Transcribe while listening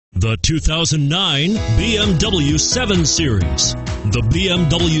The 2009 BMW 7 Series. The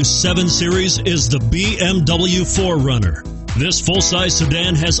BMW 7 Series is the BMW 4Runner. This full-size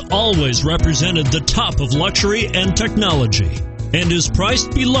sedan has always represented the top of luxury and technology and is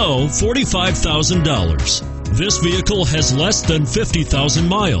priced below $45,000. This vehicle has less than 50,000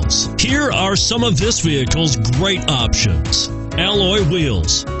 miles. Here are some of this vehicle's great options: alloy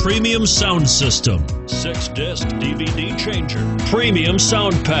wheels, premium sound system, 6-disc DVD changer, premium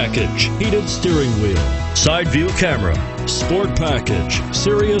sound package, heated steering wheel, side view camera, sport package,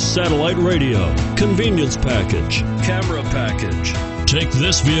 Sirius satellite radio, convenience package, camera package. Take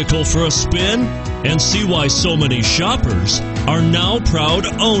this vehicle for a spin and see why so many shoppers are now proud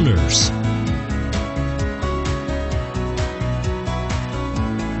owners.